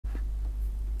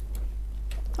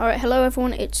Alright, hello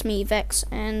everyone, it's me, Vex,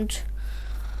 and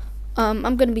I'm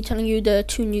going to be telling you the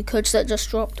 2 new codes that just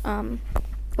dropped.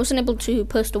 Wasn't able to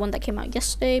post the one that came out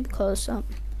yesterday because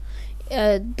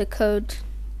the code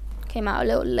came out a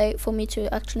little late for me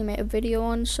to actually make a video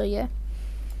on, so yeah.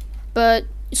 But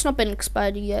it's not been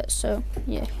expired yet, so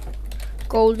yeah.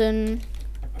 Golden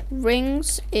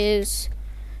rings is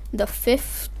the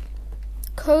 5th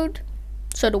code,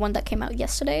 so the one that came out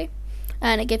yesterday.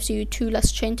 And it gives you 2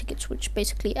 less chain tickets, which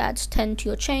basically adds 10 to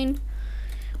your chain.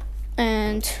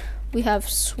 And we have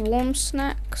swarm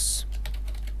snacks.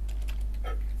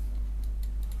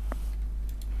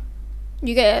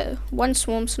 You get 1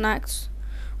 swarm snacks,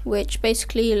 which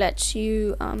basically lets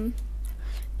you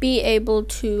be able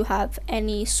to have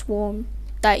any swarm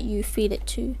that you feed it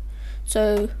to.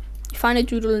 So you find a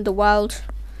doodle in the wild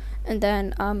and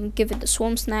then give it the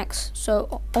swarm snacks,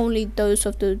 so only those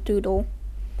of the doodle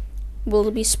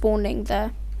will be spawning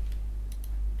there.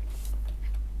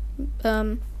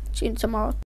 See you tomorrow.